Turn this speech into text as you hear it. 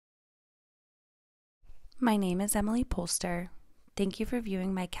My name is Emily Polster. Thank you for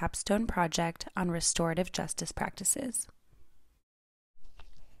viewing my capstone project on restorative justice practices.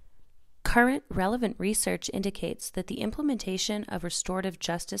 Current relevant research indicates that the implementation of restorative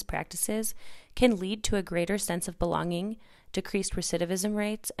justice practices can lead to a greater sense of belonging, decreased recidivism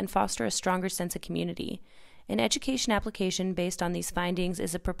rates, and foster a stronger sense of community. An education application based on these findings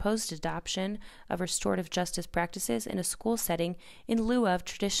is a proposed adoption of restorative justice practices in a school setting in lieu of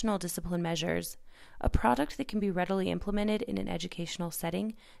traditional discipline measures. A product that can be readily implemented in an educational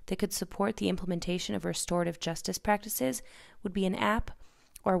setting that could support the implementation of restorative justice practices would be an app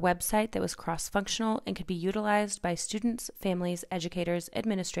or a website that was cross-functional and could be utilized by students, families, educators,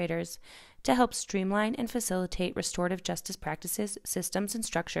 administrators to help streamline and facilitate restorative justice practices, systems, and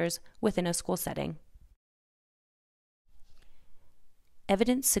structures within a school setting.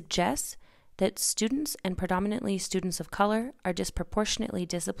 Evidence suggests that students, and predominantly students of color, are disproportionately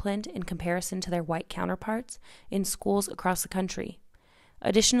disciplined in comparison to their white counterparts in schools across the country.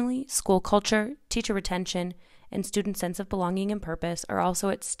 Additionally, school culture, teacher retention, and student sense of belonging and purpose are also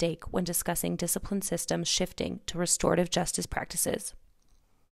at stake when discussing discipline systems shifting to restorative justice practices.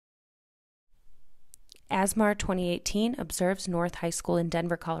 ASMAR 2018 observes North High School in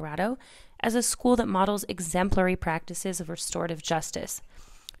Denver, Colorado, as a school that models exemplary practices of restorative justice.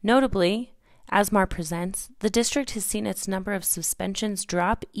 Notably, ASMAR presents, the district has seen its number of suspensions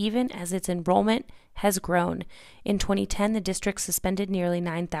drop even as its enrollment has grown. In 2010, the district suspended nearly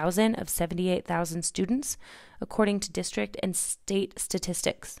 9,000 of 78,000 students, according to district and state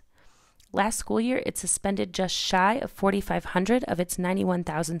statistics. Last school year, it suspended just shy of 4,500 of its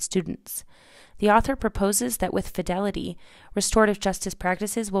 91,000 students. The author proposes that with fidelity, restorative justice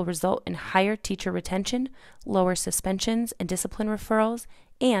practices will result in higher teacher retention, lower suspensions and discipline referrals,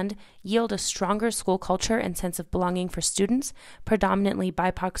 and yield a stronger school culture and sense of belonging for students, predominantly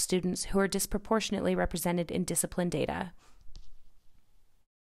BIPOC students who are disproportionately represented in discipline data.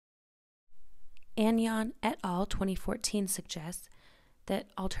 Agnon et al. 2014 suggests that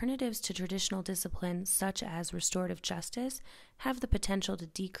alternatives to traditional discipline, such as restorative justice, have the potential to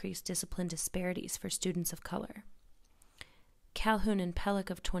decrease discipline disparities for students of color. Calhoun and Pellick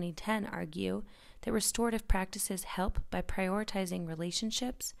of 2010 argue that restorative practices help by prioritizing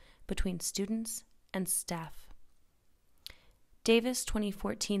relationships between students and staff. Davis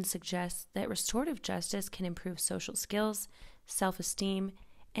 2014 suggests that restorative justice can improve social skills, self-esteem,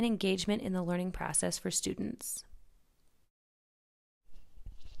 and engagement in the learning process for students.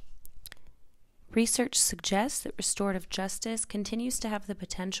 Research suggests that restorative justice continues to have the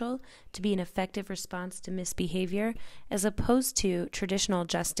potential to be an effective response to misbehavior as opposed to traditional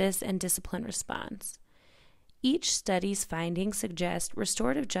justice and discipline response. Each study's findings suggest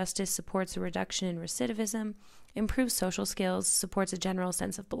restorative justice supports a reduction in recidivism, improves social skills, supports a general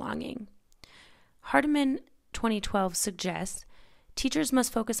sense of belonging. Hardiman 2012 suggests teachers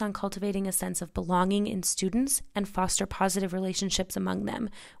must focus on cultivating a sense of belonging in students and foster positive relationships among them,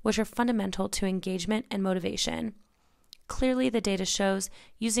 which are fundamental to engagement and motivation. Clearly, the data shows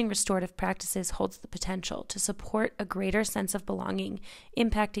using restorative practices holds the potential to support a greater sense of belonging,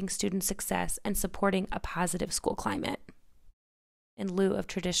 impacting student success and supporting a positive school climate. In lieu of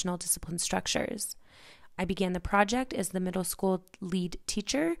traditional discipline structures, I began the project as the middle school lead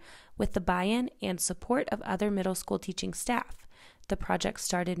teacher with the buy-in and support of other middle school teaching staff. The project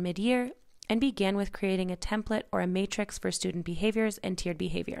started mid-year and began with creating a template or a matrix for student behaviors and tiered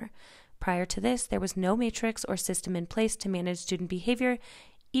behavior. Prior to this, there was no matrix or system in place to manage student behavior.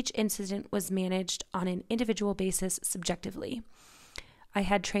 Each incident was managed on an individual basis subjectively. I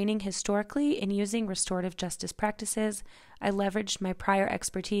had training historically in using restorative justice practices. I leveraged my prior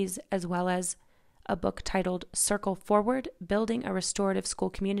expertise as well as a book titled Circle Forward, Building a Restorative School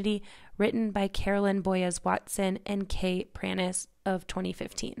Community, written by Carolyn Boyes-Watson and Kay Pranis of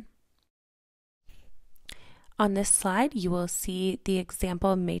 2015. On this slide, you will see the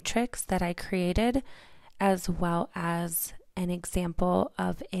example matrix that I created, as well as an example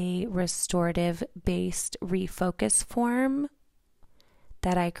of a restorative-based refocus form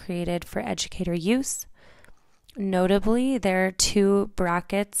that I created for educator use. Notably, there are two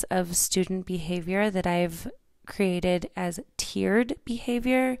brackets of student behavior that I've created as tiered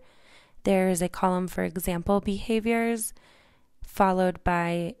behavior. There is a column for example behaviors, followed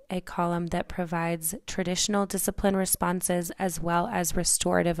by a column that provides traditional discipline responses as well as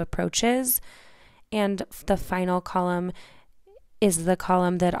restorative approaches. And the final column is the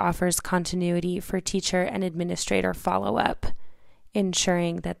column that offers continuity for teacher and administrator follow-up,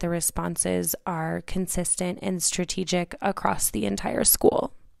 ensuring that the responses are consistent and strategic across the entire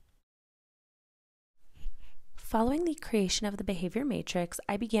school. Following the creation of the behavior matrix,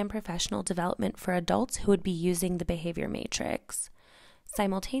 I began professional development for adults who would be using the behavior matrix.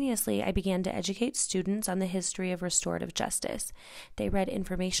 Simultaneously, I began to educate students on the history of restorative justice. They read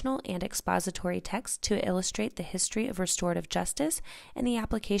informational and expository texts to illustrate the history of restorative justice and the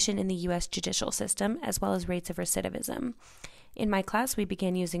application in the U.S. judicial system, as well as rates of recidivism. In my class, we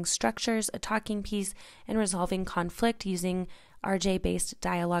began using structures, a talking piece, and resolving conflict using RJ-based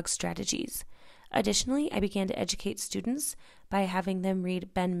dialogue strategies. Additionally, I began to educate students by having them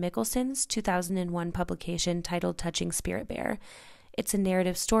read Ben Mickelson's 2001 publication titled Touching Spirit Bear. It's a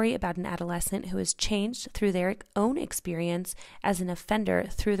narrative story about an adolescent who is changed through their own experience as an offender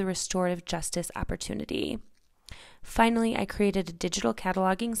through the restorative justice opportunity. Finally, I created a digital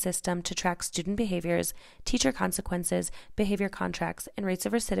cataloging system to track student behaviors, teacher consequences, behavior contracts, and rates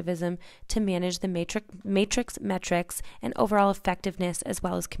of recidivism to manage the matrix metrics and overall effectiveness as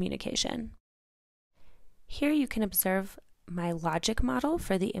well as communication. Here you can observe my logic model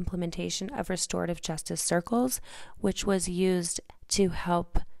for the implementation of restorative justice circles, which was used to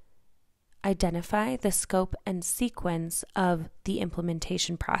help identify the scope and sequence of the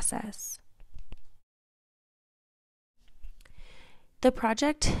implementation process. The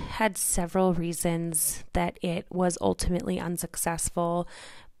project had several reasons that it was ultimately unsuccessful.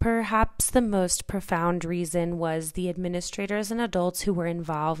 Perhaps the most profound reason was the administrators and adults who were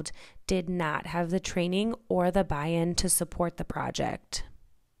involved did not have the training or the buy-in to support the project.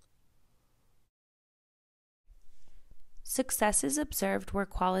 Successes observed were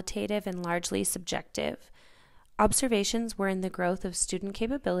qualitative and largely subjective. Observations were in the growth of student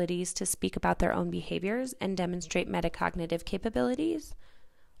capabilities to speak about their own behaviors and demonstrate metacognitive capabilities.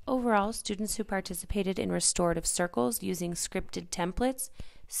 Overall, students who participated in restorative circles using scripted templates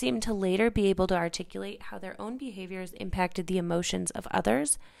seemed to later be able to articulate how their own behaviors impacted the emotions of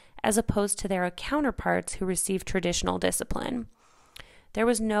others, as opposed to their counterparts who received traditional discipline. There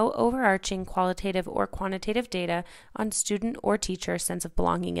was no overarching qualitative or quantitative data on student or teacher sense of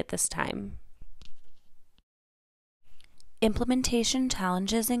belonging at this time. Implementation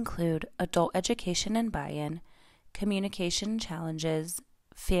challenges include adult education and buy-in, communication challenges,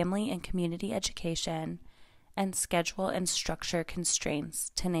 family and community education, and schedule and structure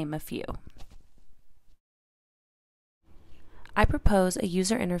constraints, to name a few. I propose a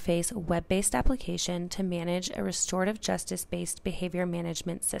user interface web-based application to manage a restorative justice-based behavior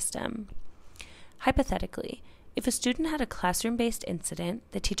management system. Hypothetically, if a student had a classroom-based incident,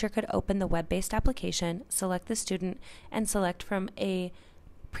 the teacher could open the web-based application, select the student, and select from a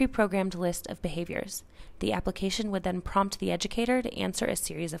pre-programmed list of behaviors. The application would then prompt the educator to answer a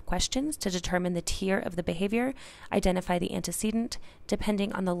series of questions to determine the tier of the behavior, identify the antecedent,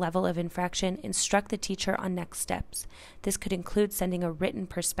 depending on the level of infraction, instruct the teacher on next steps. This could include sending a written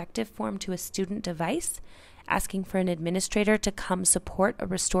perspective form to a student device, asking for an administrator to come support a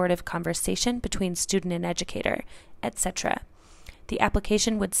restorative conversation between student and educator, etc. The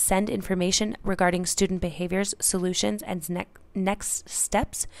application would send information regarding student behaviors, solutions, and next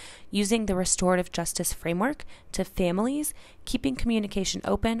steps using the restorative justice framework to families, keeping communication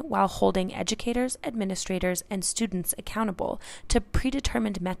open while holding educators, administrators, and students accountable to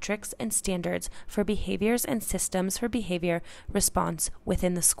predetermined metrics and standards for behaviors and systems for behavior response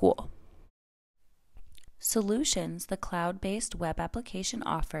within the school. Solutions the cloud-based web application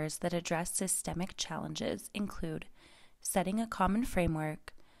offers that address systemic challenges include setting a common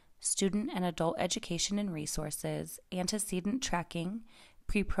framework, student and adult education and resources, antecedent tracking,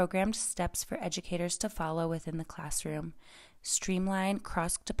 pre-programmed steps for educators to follow within the classroom, streamline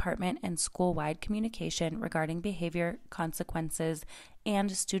cross-department and school-wide communication regarding behavior, consequences,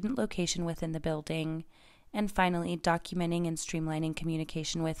 and student location within the building, and finally, documenting and streamlining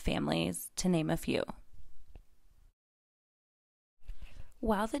communication with families, to name a few.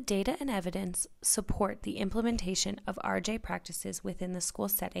 While the data and evidence support the implementation of RJ practices within the school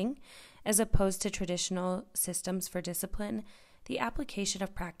setting, as opposed to traditional systems for discipline, the application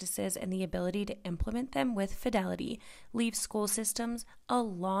of practices and the ability to implement them with fidelity leaves school systems a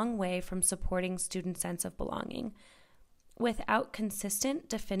long way from supporting student sense of belonging. Without consistent,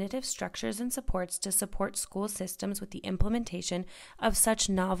 definitive structures and supports to support school systems with the implementation of such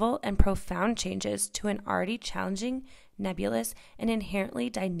novel and profound changes to an already challenging, nebulous, and inherently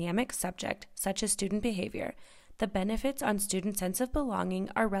dynamic subject such as student behavior, the benefits on student sense of belonging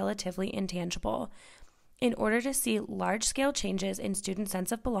are relatively intangible. In order to see large-scale changes in student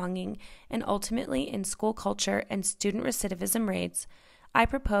sense of belonging and ultimately in school culture and student recidivism rates, I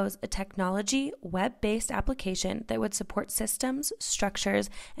propose a technology, web-based application that would support systems, structures,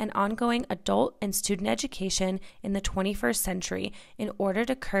 and ongoing adult and student education in the 21st century in order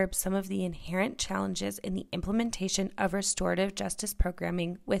to curb some of the inherent challenges in the implementation of restorative justice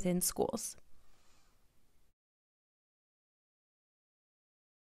programming within schools.